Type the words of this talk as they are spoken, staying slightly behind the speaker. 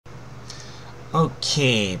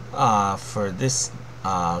Okay, for this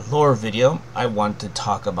lore video, I want to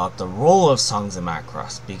talk about the role of songs in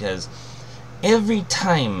Macross, because every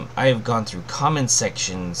time I've gone through comment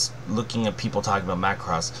sections looking at people talking about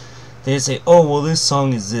Macross, they say, oh, well, this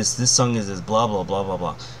song is this song is this, blah, blah, blah, blah,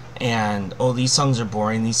 blah. And, oh, these songs are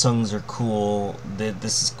boring, these songs are cool,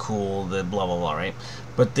 this is cool, the blah, blah, blah, right?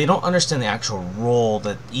 But they don't understand the actual role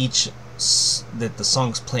that that the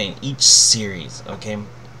songs play in each series, okay?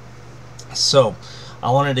 So, I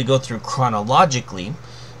wanted to go through chronologically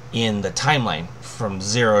in the timeline from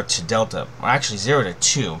 0 to Delta, or actually 0 to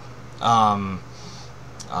 2. I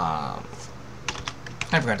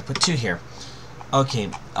forgot to put 2 here. Okay,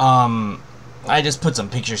 I just put some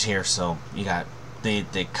pictures here, so you got, they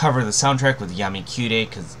cover the soundtrack with Yami Kyurei,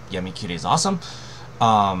 because Yami Kyurei is awesome.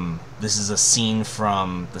 This is a scene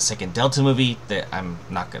from the second Delta movie that I'm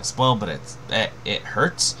not going to spoil, but it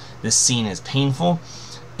hurts. This scene is painful.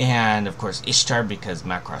 And, of course, Ishtar, because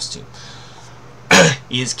Macross 2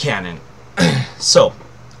 is canon. So,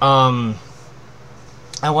 I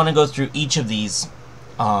want to go through each of these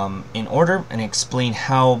in order and explain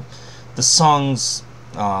how the songs,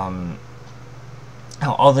 how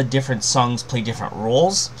all the different songs play different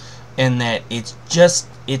roles, and that it's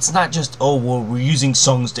not just, oh, well, we're using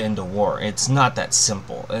songs to end a war. It's not that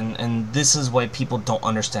simple. And this is why people don't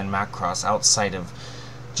understand Macross outside of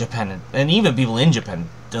Japan, and even people in Japan,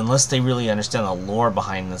 unless they really understand the lore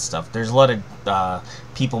behind this stuff. There's a lot of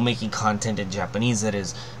people making content in Japanese that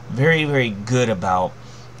is very, very good about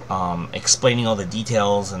explaining all the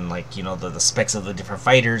details and, like, you know, the specs of the different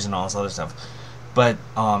fighters and all this other stuff. But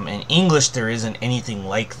in English, there isn't anything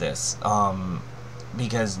like this,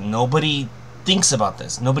 because nobody thinks about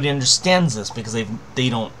this. Nobody understands this because they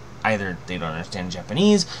don't understand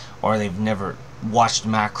Japanese, or they've never watched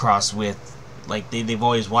Macross with, like, they've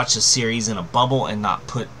always watched a series in a bubble and not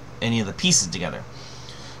put any of the pieces together.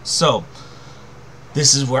 So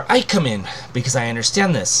this is where I come in, because I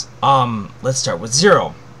understand this. Let's start with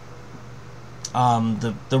 0.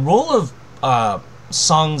 The role of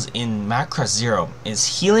songs in Macross 0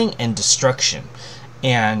 is healing and destruction,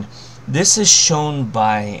 and this is shown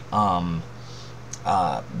by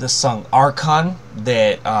the song Archon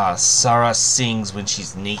that Sarah sings when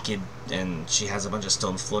she's naked and she has a bunch of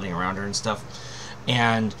stones floating around her and stuff,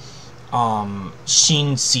 and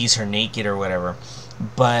Sheen sees her naked or whatever.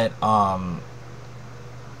 But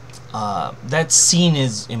that scene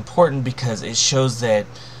is important because it shows that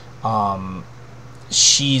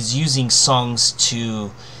she's using songs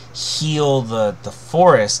to heal the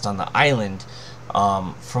forest on the island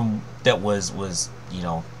from that was you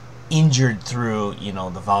know, injured through, you know,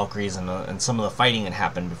 the Valkyries and some of the fighting that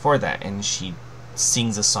happened before that, and she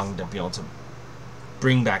sings a song to be able to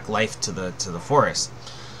bring back life to the forest.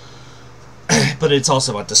 But it's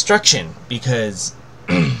also about destruction, because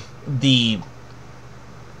the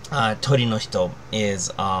Tori no Hito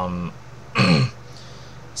is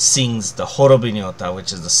sings the Horobi ni Ota,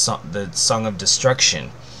 which is the song of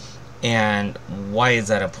destruction. And why is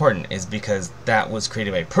that important? Is because that was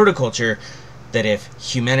created by Protoculture, that if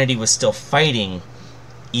humanity was still fighting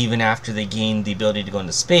even after they gained the ability to go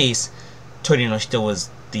into space, Tori no Hito was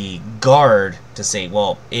the guard to say,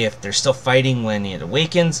 well, if they're still fighting when it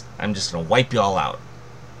awakens, I'm just going to wipe you all out.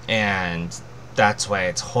 And that's why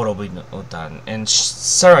it's Horobi no Uta. And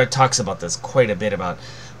Sarah talks about this quite a bit, about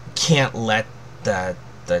can't let the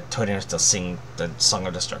Tori no Hito sing the Song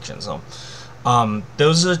of Destruction. So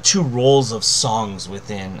those are the 2 roles of songs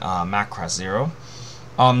within Macross 0.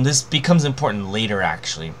 This becomes important later,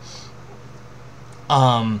 actually.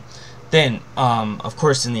 Then, of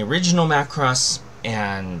course, in the original Macross,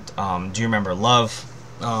 and Do You Remember Love,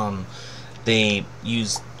 they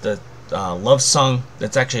used the love song.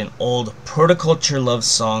 That's actually an old Protoculture love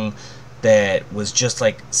song that was just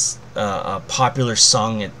like a popular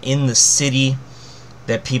song in the city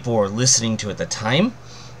that people were listening to at the time.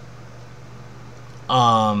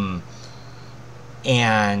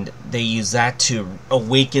 And they use that to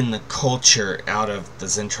awaken the culture out of the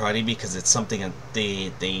Zentradi, because it's something that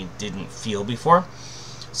they didn't feel before.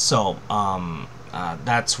 So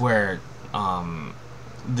that's where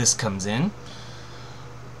this comes in.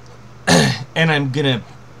 And I'm gonna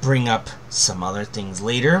bring up some other things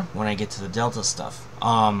later when I get to the Delta stuff.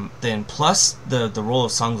 Then plus the role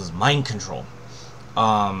of songs is mind control.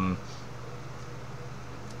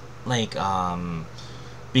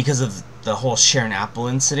 Because of the whole Sharon Apple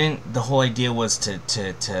incident, the whole idea was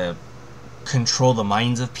to control the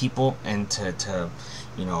minds of people and to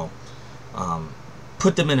you know,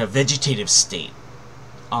 put them in a vegetative state.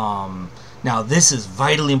 Now this is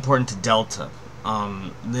vitally important to Delta.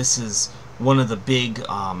 This is one of the big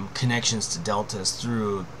connections to Delta is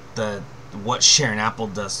through what Sharon Apple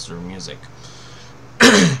does through music.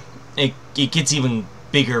 It gets even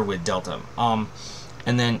bigger with Delta.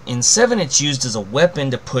 And then in 7, it's used as a weapon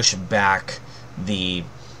to push back the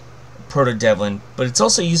Proto-Devlin, but it's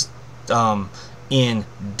also used in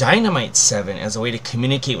Dynamite 7 as a way to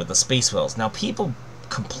communicate with the Space Whales. Now, people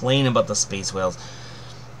complain about the Space Whales.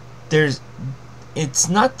 It's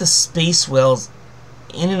not the Space Whales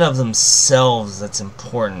in and of themselves that's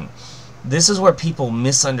important. This is where people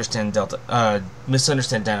misunderstand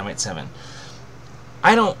Dynamite 7.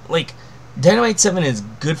 I don't like Dynamite 7 is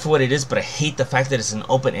good for what it is, but I hate the fact that it's an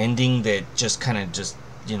open ending that just kind of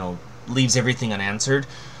leaves everything unanswered.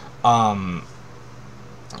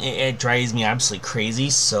 It drives me absolutely crazy,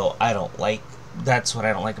 so that's what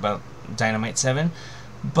I don't like about Dynamite 7.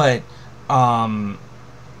 But the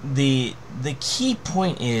key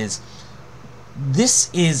point is this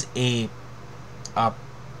is a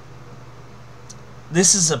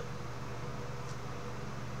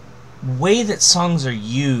way that songs are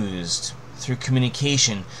used through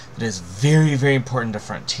communication that is very, very important to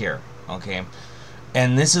Frontier. Okay,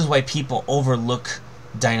 and this is why people overlook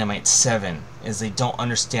Dynamite 7, is they don't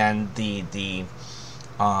understand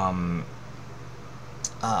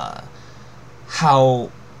how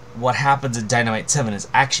what happens in Dynamite 7 is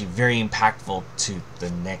actually very impactful to the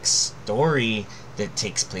next story that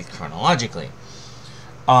takes place chronologically.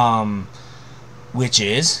 Which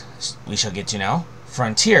is, we shall get to now,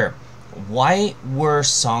 Frontier. Why were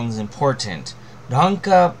songs important?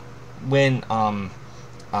 Ranka, when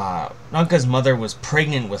Ranka's mother was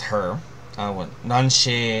pregnant with her,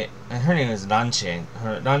 Nanshe, her name is Nanshe.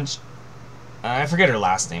 I forget her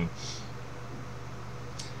last name.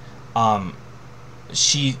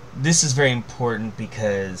 This is very important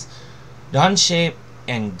because Nanshe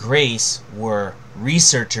and Grace were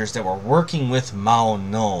researchers that were working with Mao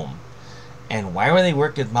Nome. And why were they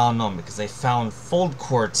working with Mao Nome? Because they found fold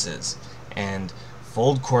quartzes, and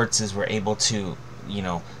fold quartzes were able to,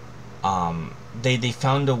 they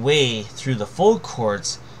found a way through the fold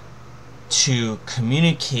quartz to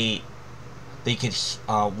communicate. They could,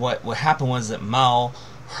 what happened was that Mao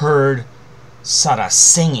heard Sara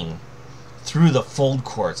singing through the fold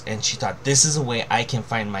quartz, and she thought, this is a way I can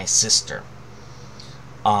find my sister.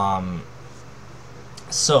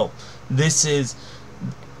 So this is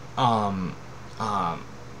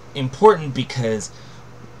important because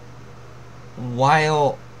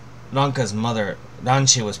while Ranka's mother,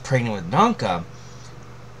 Nanshe, was pregnant with Ranka,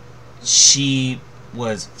 she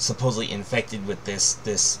was supposedly infected with this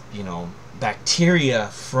bacteria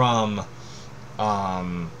from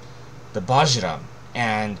the Bajra.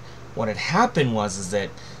 And what had happened was that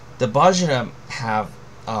the Bajra have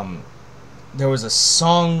there was a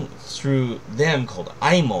song through them called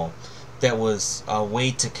Aimo that was a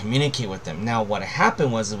way to communicate with them. Now, what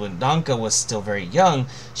happened was that when Ranka was still very young,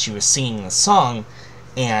 she was singing the song,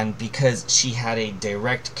 and because she had a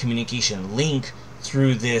direct communication link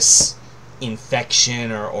through this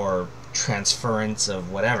infection or transference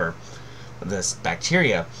of whatever, this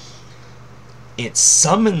bacteria, it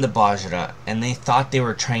summoned the Bajra, and they thought they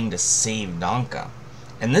were trying to save Ranka.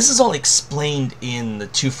 And this is all explained in the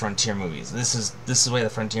 2 Frontier movies. This is why the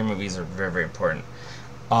Frontier movies are very, very important.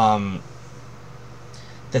 That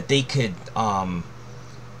they could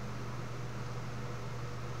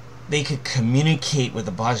communicate with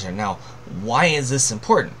the Bajra. Now, why is this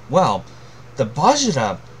important? Well, the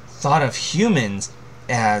Bajra thought of humans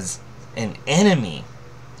as an enemy,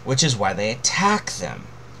 which is why they attack them.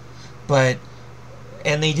 And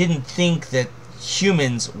they didn't think that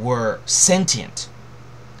humans were sentient.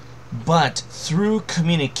 But through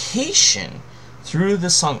communication, through the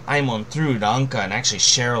song Aimon, through Ranka, and actually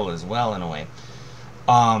Cheryl as well in a way,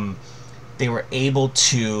 they were able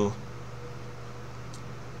to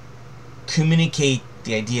communicate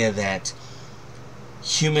the idea that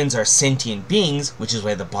humans are sentient beings, which is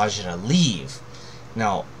why the Bajra leave.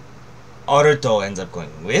 Now, Aruto ends up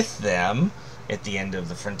going with them at the end of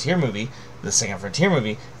the Frontier movie, the second Frontier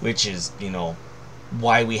movie, which is,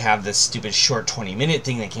 why we have this stupid short 20-minute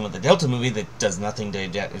thing that came with the Delta movie that does nothing to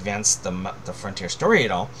advance the Frontier story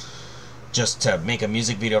at all, just to make a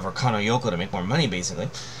music video for Kano Yoko to make more money, basically.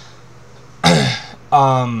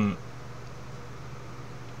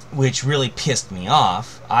 Which really pissed me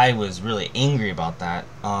off. I was really angry about that.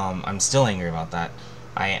 I'm still angry about that.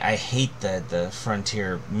 I hate the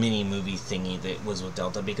Frontier mini-movie thingy that was with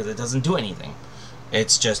Delta because it doesn't do anything.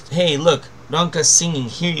 It's just, hey, look, Ranka's singing,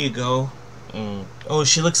 here you go. Oh,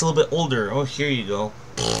 she looks a little bit older. Oh, here you go.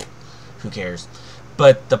 Who cares?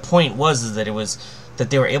 But the point was that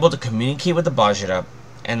they were able to communicate with the Bajra,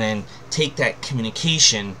 and then take that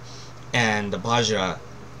communication, and the Bajra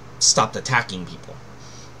stopped attacking people.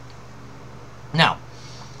 Now,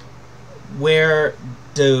 where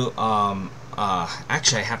do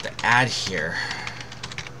actually I have to add here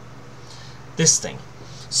this thing.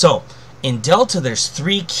 So in Delta there's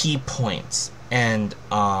 3 key points, and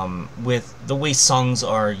with the way songs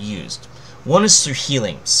are used. One is through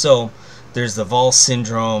healing. So there's the Vol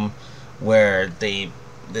syndrome, where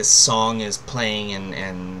this song is playing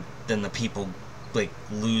and then the people like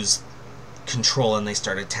lose control and they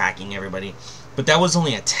start attacking everybody. But that was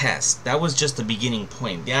only a test. That was just the beginning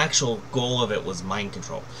point. The actual goal of it was mind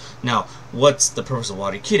control. Now, what's the purpose of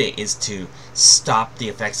Water-Kyurei is to stop the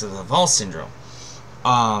effects of the Vol syndrome.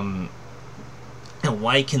 And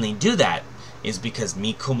why can they do that? Is because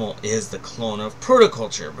Mikumo is the clone of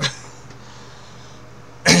Protoculture.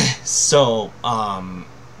 So,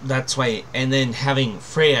 that's why. And then having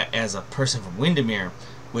Freya as a person from Windermere,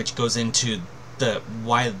 which goes into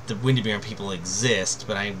why the Windermere people exist,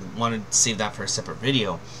 but I wanted to save that for a separate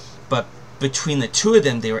video. But between the two of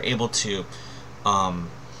them, they were able to,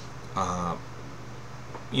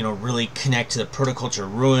 really connect to the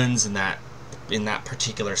Protoculture ruins in that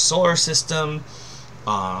particular solar system,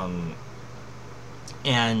 and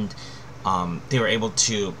they were able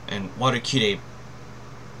to, and Water-Kyurei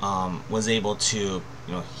was able to,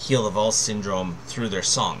 heal the Vol syndrome through their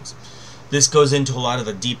songs. This goes into a lot of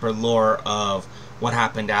the deeper lore of what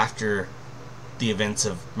happened after the events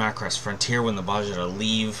of Macross Frontier when the Bajra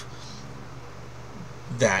leave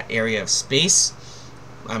that area of space.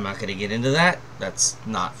 I'm not going to get into that. That's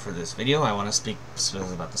not for this video. I want to speak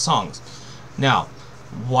specifically about the songs. Now,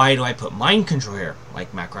 why do I put mind control here,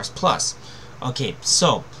 like Macross Plus? Okay,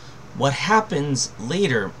 so what happens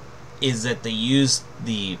later is that they use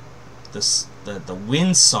the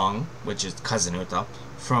wind song, which is Kazenuta,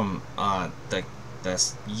 from the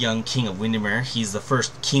young king of Windermere. He's the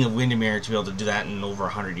first king of Windermere to be able to do that in over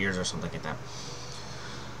 100 years or something like that.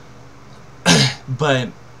 But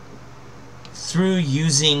through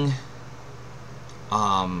using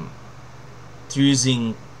the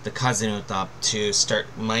Kazenuta to start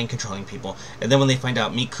mind controlling people, and then when they find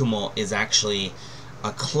out Mikumo is actually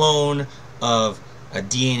a clone of a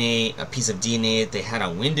piece of DNA that they had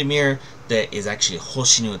on Windermere that is actually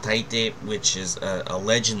Hoshinu Taite, which is a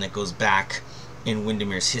legend that goes back in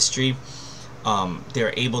Windermere's history.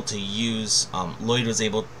 They're able to use, Lloyd was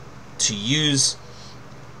able to use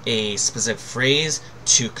a specific phrase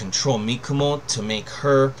to control Mikumo, to make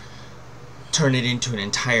her turn it into an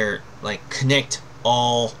entire, connect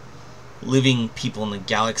all living people in the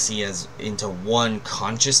galaxy into one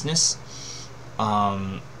consciousness,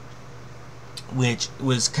 which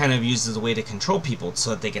was kind of used as a way to control people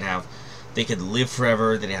so that they could live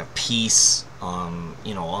forever, they'd have peace,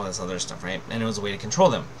 all this other stuff, right? And it was a way to control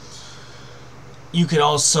them. You could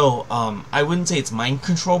also, I wouldn't say it's mind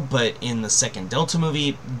control, but in the second Delta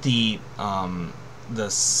movie, the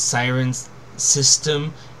Sirens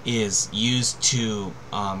system is used to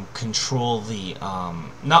control the,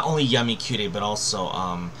 not only Yami-Kyurei, but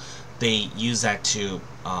also they use that to,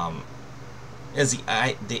 as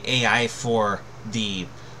the AI for the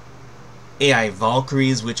AI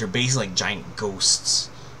Valkyries, which are basically like giant ghosts.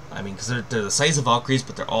 I mean, because they're the size of Valkyries,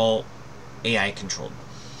 but they're all AI controlled.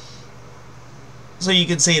 So you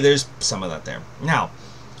could say there's some of that there. Now,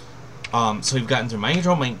 so we've gotten through mind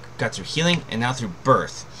control, got through healing, and now through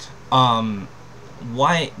birth.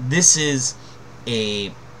 Why this is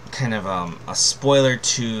a kind of a spoiler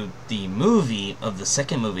to the movie of the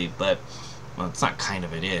second movie, but well, it's not kind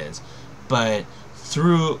of, it is. But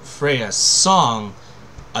through Freya's song,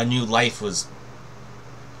 a new life was.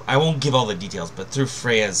 I won't give all the details, but through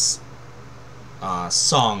Freya's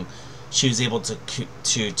song, she was able to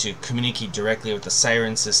communicate directly with the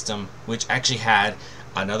Siren system, which actually had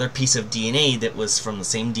another piece of DNA that was from the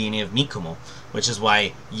same DNA of Mikumo, which is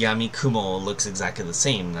why Yami-Kumo looks exactly the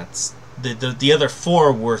same. That's the other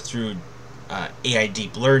 4 were through AI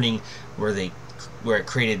deep learning, where it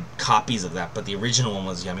created copies of that, but the original one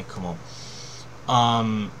was Yami-Kumo.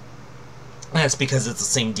 That's because it's the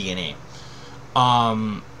same DNA.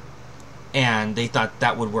 And they thought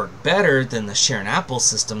that would work better than the Sharon Apple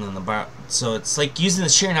system. So it's like using the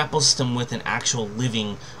Sharon Apple system with an actual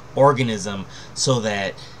living organism, so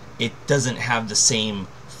that it doesn't have the same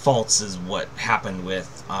faults as what happened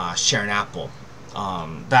with Sharon Apple.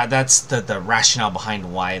 That's the rationale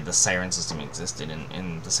behind why the Siren system existed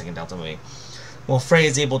in the second Delta movie. Well, Freya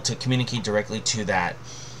is able to communicate directly to that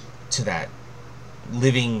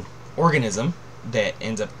living organism that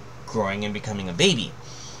ends up growing and becoming a baby.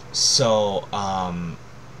 So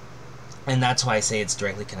And that's why I say it's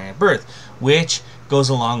directly connected to birth, which goes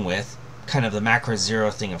along with kind of the Macross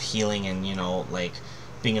Zero thing of healing and, you know, like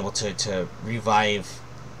being able to revive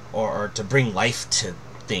or to bring life to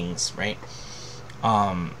things, right?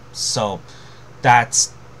 So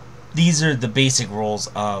these are the basic rules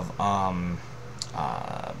of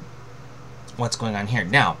what's going on here.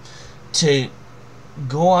 Now, to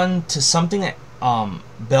go on to something that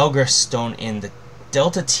Belger Stone in the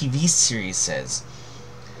Delta TV series says,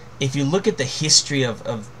 if you look at the history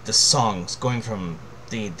of the songs going from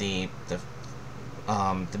the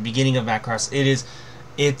beginning of Macross,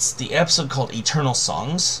 it's the episode called Eternal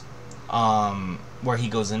Songs, where he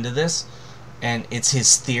goes into this, and it's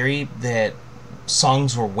his theory that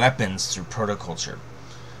songs were weapons through protoculture.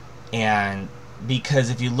 And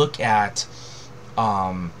because if you look at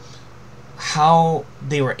how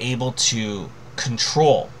they were able to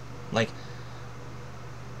control, like,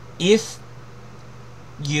 if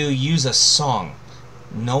you use a song,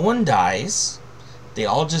 no one dies, they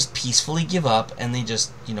all just peacefully give up, and they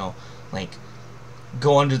just, you know, like,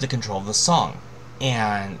 go under the control of the song.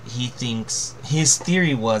 And he thinks, his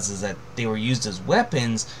theory is that they were used as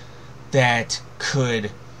weapons that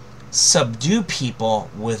could subdue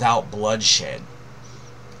people without bloodshed.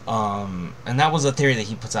 And that was a theory that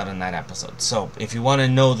he puts out in that episode. So if you want to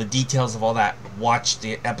know the details of all that, watch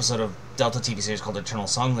the episode of Delta TV series called Eternal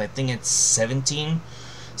Songs. I think it's 17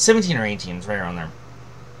 or 18, it's right around there.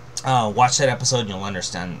 Watch that episode and you'll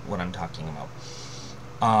understand what I'm talking about.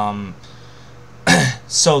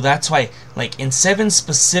 So that's why, like, in 7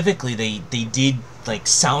 specifically, they did, like,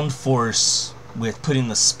 Sound Force with putting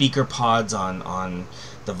the speaker pods on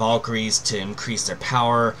the Valkyries to increase their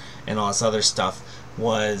power and all this other stuff,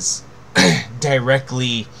 was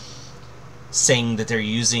directly saying that they're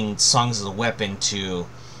using songs as a weapon to,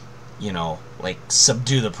 you know, like,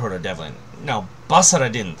 subdue the Proto-Devlin. Now,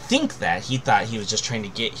 Basara didn't think that. He thought he was just trying to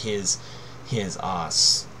get to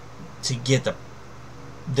get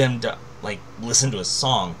them to, like, listen to a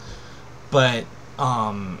song. But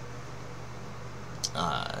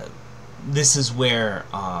this is where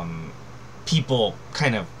people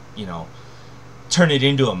kind of, you know, turn it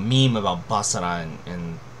into a meme about Basara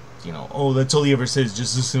and you know, oh, that's all he ever says,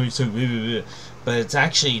 just listen to each song, but it's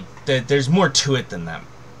actually that there's more to it than that.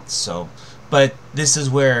 So, but this is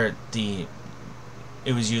where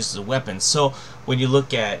it was used as a weapon. So when you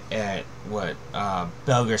look at what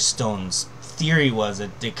Belger Stone's theory was,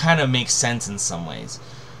 it kind of makes sense in some ways,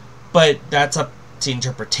 but that's up to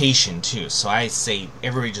interpretation too. So I say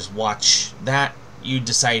everybody just watch that. You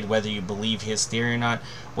decide whether you believe his theory or not.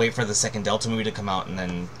 Wait for the second Delta movie to come out and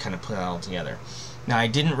then kind of put it all together. Now, I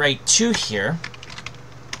didn't write 2 here,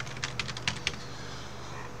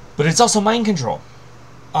 but it's also mind control.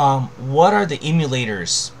 What are the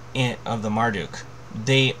emulators of the Marduk?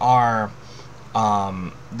 They are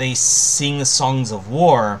they sing the songs of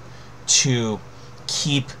war to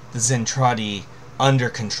keep the Zentradi under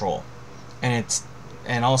control, and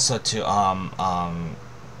also to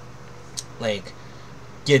like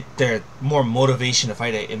get their more motivation to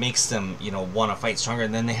fight. It makes them, you know, want to fight stronger.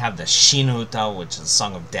 And then they have the Shinuta, which is a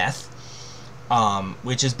song of death,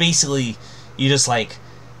 which is basically you just like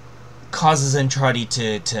causes Zentradi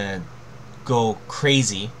to go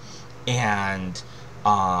crazy, and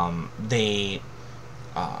they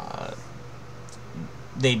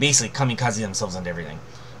basically kamikaze themselves into everything.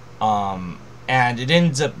 And it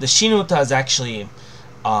ends up, the Shinuta is actually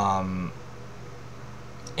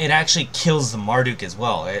it actually kills the Marduk as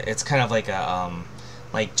well. It's kind of like a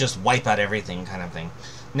like just wipe out everything kind of thing.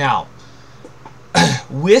 Now,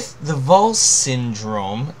 with the Vol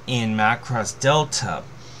syndrome in Macross Delta,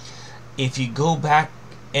 if you go back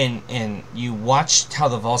and you watch how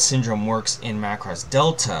the Vol syndrome works in Macross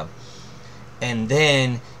Delta, and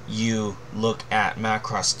then you look at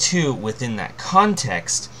Macross 2 within that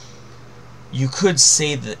context, you could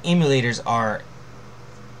say the emulators are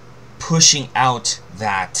pushing out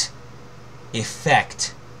that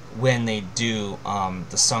effect when they do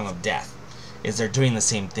the Song of Death. Is they're doing the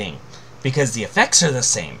same thing because the effects are the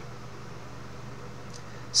same.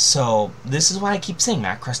 So this is why I keep saying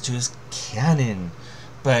Macross 2 is canon.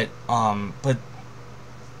 But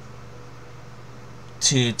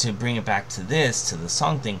to bring it back to this, to the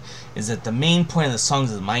song thing, is that the main point of the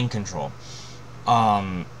songs is mind control.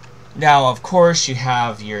 Now, of course, you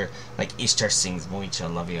have your, like, Ishtar sings Moichi, I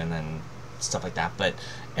love you, and then stuff like that. But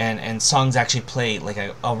and songs actually play like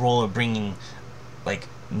a role of bringing like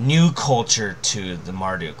new culture to the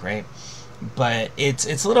Marduk, right? But it's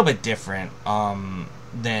a little bit different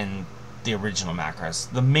than the original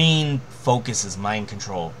Macross. The main focus is mind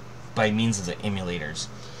control by means of the emulators,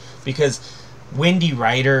 because Windy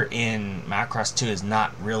Rider in Macross 2 is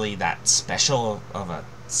not really that special of a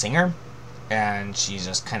singer, and she's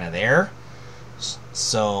just kind of there.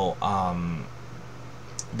 So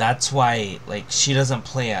that's why, like, she doesn't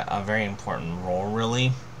play a very important role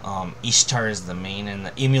really. Ishtar is the main, and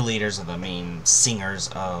the emulators are the main singers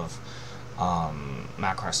of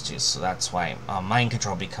Macross 2. So that's why mind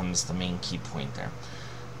control becomes the main key point there,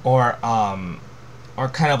 or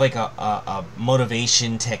kind of like a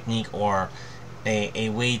motivation technique, or a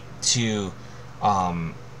way to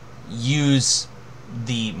use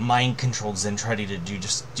the mind-controlled Zentradi to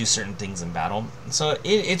do certain things in battle. So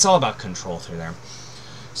it's all about control through there.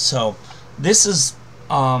 So this is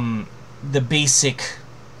the basic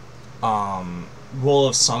role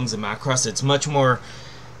of songs in Macross. It's much more,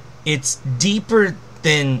 it's deeper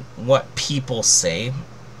than what people say,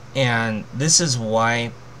 and this is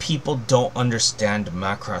why people don't understand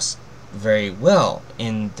Macross very well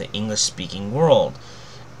in the English-speaking world.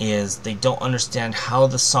 Is they don't understand how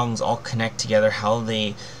the songs all connect together, how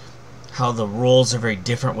the roles are very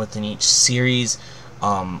different within each series,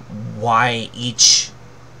 why each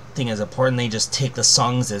thing is important. They just take the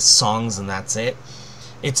songs as songs and that's it.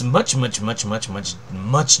 It's much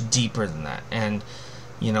deeper than that. And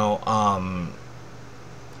you know,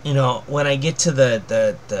 when I get to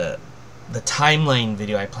the timeline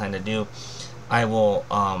video I plan to do, I will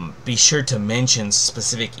be sure to mention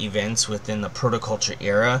specific events within the protoculture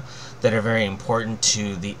era that are very important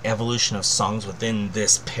to the evolution of songs within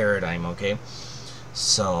this paradigm, okay?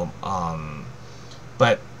 So,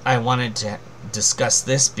 but I wanted to discuss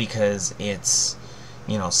this because it's,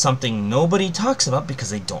 you know, something nobody talks about because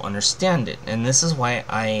they don't understand it. And this is why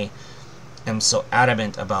I am so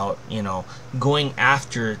adamant about, you know, going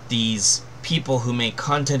after these people who make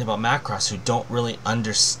content about Macross who don't really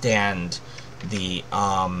understand the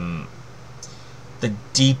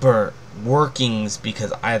deeper workings,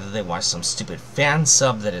 because either they watch some stupid fan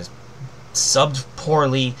sub that is subbed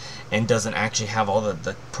poorly and doesn't actually have all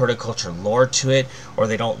the protoculture lore to it, or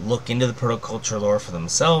they don't look into the protoculture lore for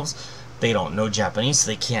themselves. They don't know Japanese,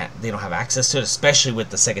 so they don't have access to it, especially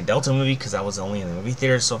with the second Delta movie, because that was only in the movie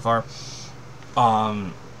theaters so far.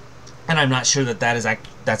 And I'm not sure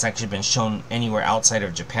that's actually been shown anywhere outside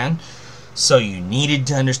of Japan. So you needed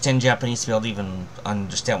to understand Japanese to be able to even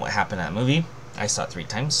understand what happened in that movie. I saw it 3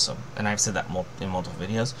 times, so, and I've said that in multiple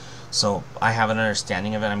videos. So I have an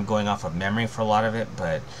understanding of it. I'm going off of memory for a lot of it,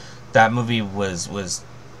 but that movie was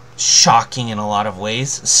shocking in a lot of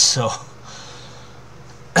ways. So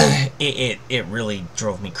it really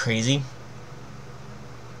drove me crazy.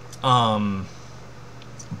 But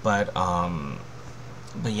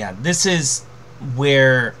yeah, this is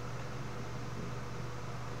where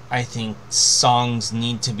I think songs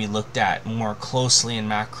need to be looked at more closely in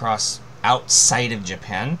Macross outside of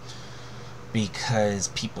Japan, because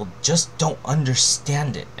people just don't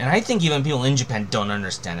understand it. And I think even people in Japan don't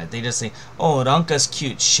understand it. They just say, oh, Ranka's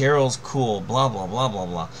cute, Cheryl's cool, blah blah blah blah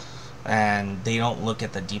blah, and they don't look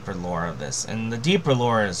at the deeper lore of this. And the deeper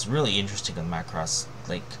lore is really interesting in Macross,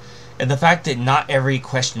 like, and the fact that not every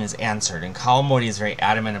question is answered, and Kawamori is very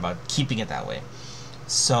adamant about keeping it that way.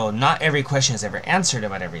 So not every question is ever answered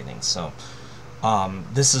about everything. So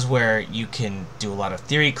this is where you can do a lot of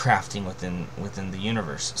theory crafting within the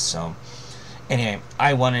universe. So anyway,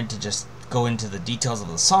 I wanted to just go into the details of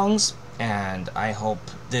the songs, and I hope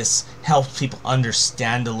this helps people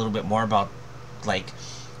understand a little bit more about, like,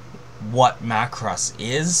 what Macross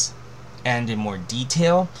is, and in more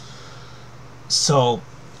detail. So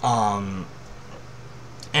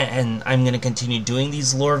and I'm going to continue doing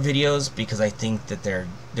these lore videos because I think that they're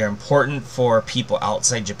important for people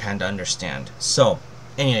outside Japan to understand. So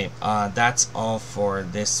anyway, that's all for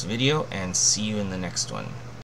this video, and see you in the next one.